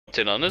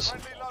In on us.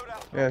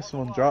 Yeah,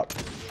 someone dropped.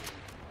 This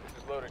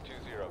is loader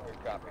 2-0.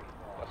 Good copy.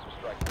 Cluster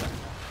strike back.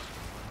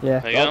 Yeah.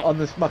 There you go. On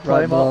this, my Right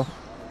claymore. below.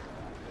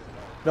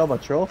 No, my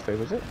trophy,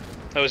 was it?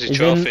 That was his He's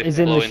trophy. in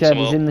the blowing shed. some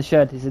He's up. in the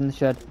shed. He's in the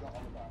shed.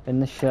 In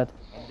the shed.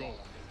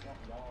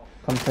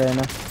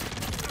 Container.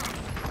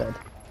 Dead.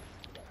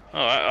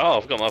 Alright, oh,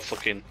 I've got my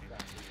fucking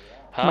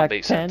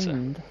heartbeat sensor.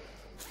 McTend.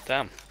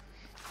 Damn.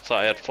 Thought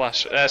I had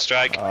flash.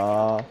 Airstrike.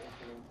 Ah.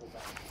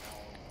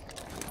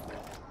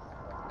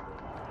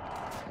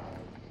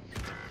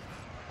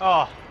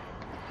 Oh,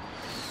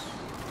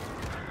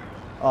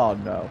 Oh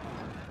no.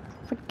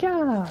 For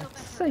God's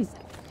sake.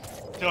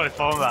 it's the only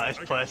fun about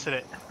this place, isn't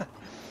it?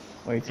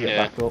 We need to get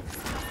Yeah. back up.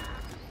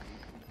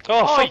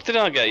 Oh, Oi. fuck, did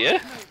I get you?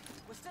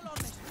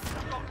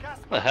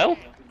 The hell?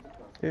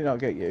 Did it not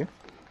get you?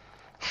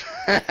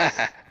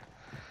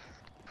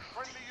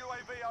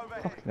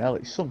 Fucking hell,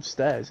 it's some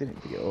stairs, isn't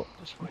it, to get up?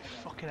 Just put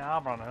fucking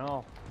armor on and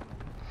all.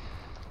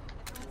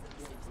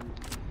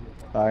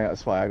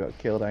 That's why I got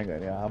killed, I ain't got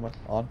any armour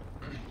on.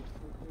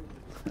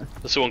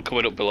 There's someone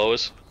coming up below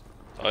us.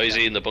 Oh, he's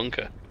in the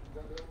bunker.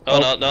 Oh,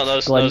 no,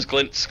 there's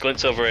Glint's.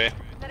 Glint's over here.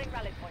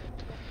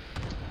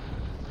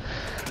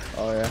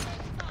 Oh yeah.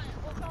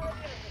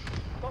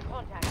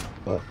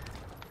 But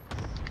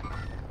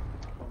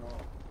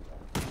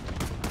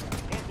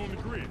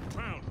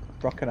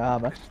rocking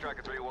armour.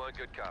 Striker 3-1.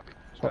 Good copy.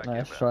 Got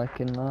an Strike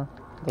airstrike in there.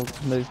 They'll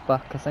move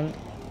back, I think.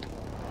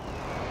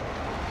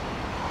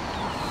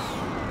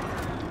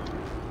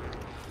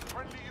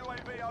 Friendly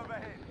UAV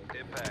overhead.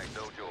 Impact.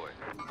 No joy.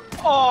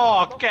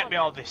 Oh, get me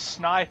on this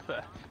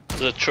sniper.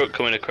 There's a truck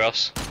coming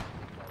across.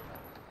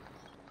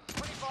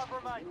 25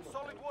 remain.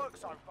 Solid work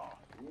so far.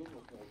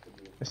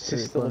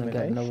 Assist Gonna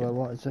get another, elimination.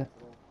 what is it?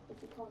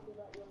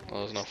 Oh,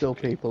 there's no Still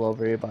fucking- people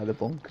over here by the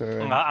bunker. I'm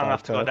And gonna by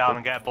have to go purple. down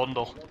and get a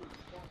bundle.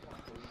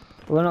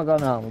 We're not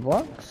got an armor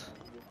box.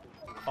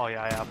 Oh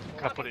yeah, I have.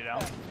 Can I put it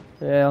down?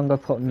 Yeah, I'm gonna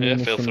put Yeah,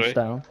 feel munitions free.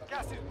 down.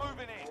 Gas is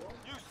moving in.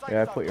 You safe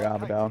Yeah, zone put your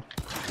armour located. down.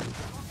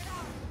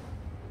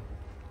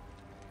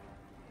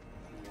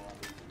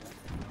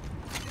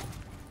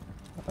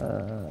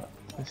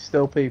 There's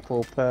still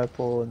people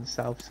purple and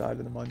south side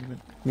of the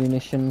monument.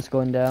 Munitions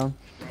going down.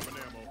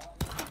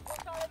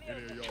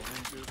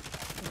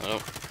 Oh.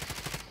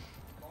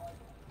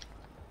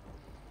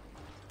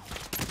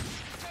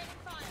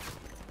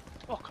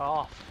 Fuck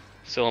off.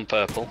 Still on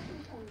purple.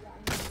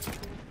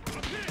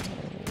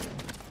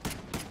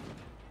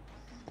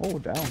 Oh,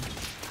 down.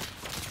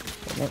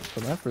 That's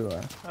from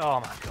everywhere. Oh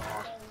my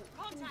god.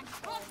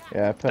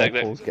 Yeah, Take that.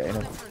 purple's getting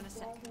him. I'm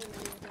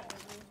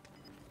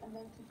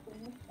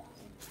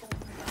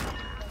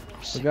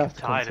We're sick gonna and have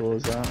to come tired of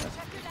towards it. that.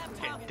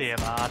 Getting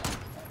DMR'd.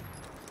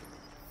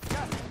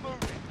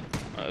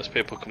 Right, there's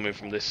people coming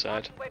from this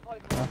side.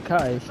 I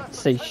can't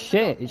see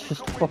shit. It's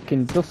just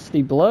fucking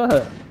dusty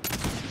blur.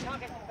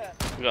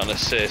 We got an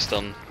assist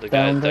on the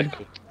guy Downed that him.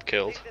 got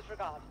killed.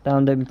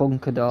 Down in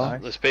bunker door.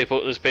 Nice.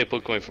 There's people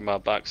coming from our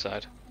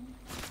backside.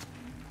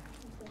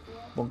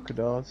 Bunker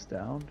doors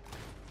down.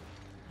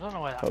 I don't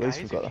know where that At guy least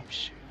is. we've He got keeps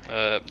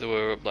shooting. They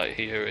were like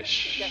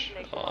here-ish.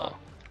 Oh,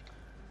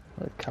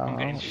 The car. I'm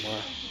getting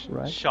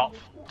Right. shot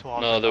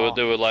towards no, the door.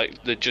 they were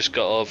like they just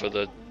got over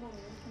the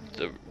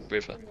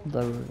river.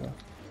 There we go.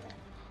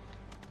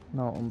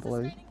 Not on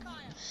blue.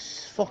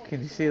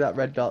 Fucking, you see that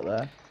red dot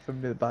there?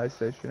 From the buy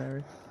station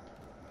area?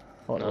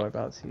 I don't know No.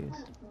 whereabouts he is.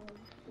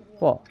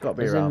 What? Gotta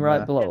be Is in around right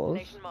there. below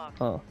us?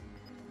 Oh,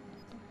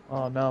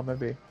 Oh no,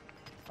 maybe.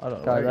 I don't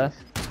know Guy where there. he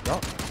is.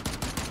 Drop.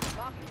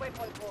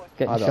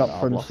 getting I don't shot know, I've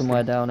from lost somewhere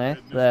him. down here.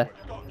 There.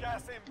 Got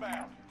gas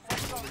inbound. Safe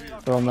zone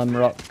relocated. They're on them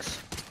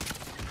rocks.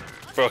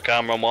 Broke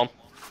armor on one.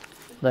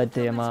 They're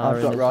DMR. I've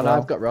in got as Ron, well.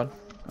 I've got Ron.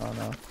 Oh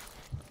no.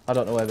 I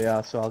don't know where they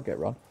are, so I'll get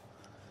Ron.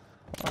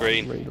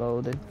 Green.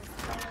 Reloading.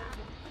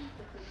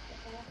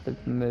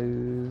 They've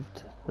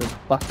moved. They're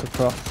back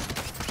across.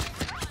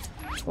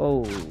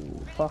 Oh,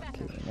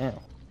 fucking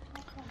hell.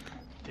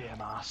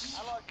 DMRs.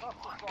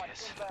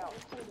 Wankers.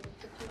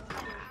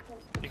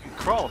 You can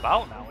crawl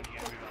about now when you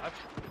get revived.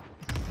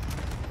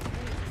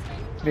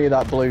 Near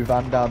that blue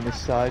van down this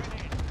side.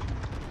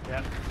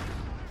 Yeah.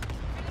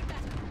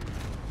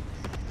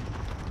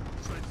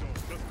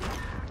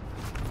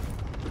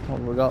 Well,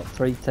 we've got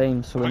 3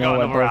 teams, so we We know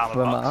got where another both of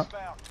them armor are. box.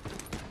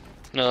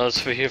 No, there's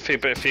a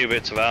few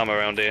bits of armor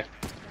around here.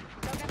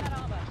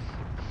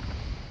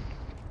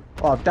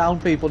 Oh, down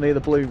people near the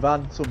blue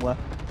van somewhere.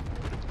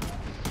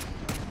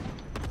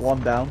 One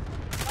down.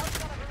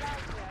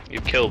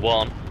 You've killed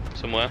one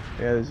somewhere.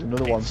 Yeah, there's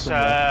another one It's,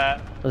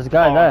 somewhere. There's a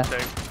guy 4 there. and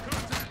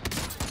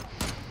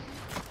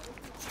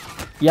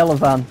 2. Yellow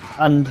van,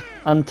 and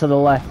to the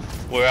left.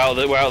 We're out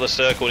of the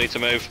circle. We need to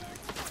move.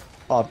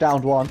 Oh,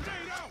 downed one.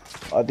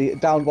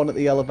 Downed one at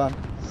the yellow van.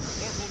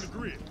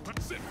 Striker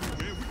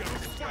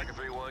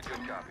 3-1.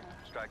 Good copy.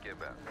 Strike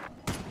inbound.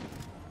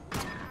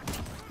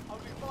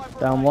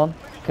 Down one,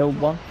 killed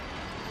one.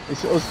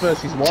 It's us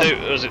versus one. Two.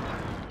 Was it?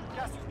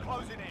 Gas is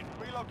closing in.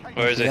 Relocating.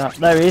 Where is he? Yeah,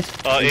 there he is.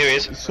 Oh, here he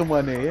is. It's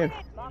somewhere near you.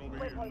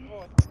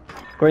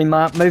 Green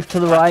mark, move to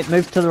the right,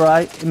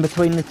 in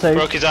between the two.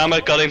 Broke his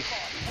armor. Got him.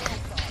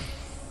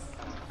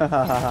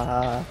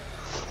 That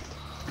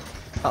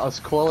was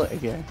quality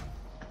game.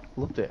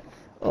 Loved it.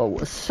 Oh,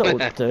 we're so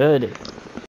dirty.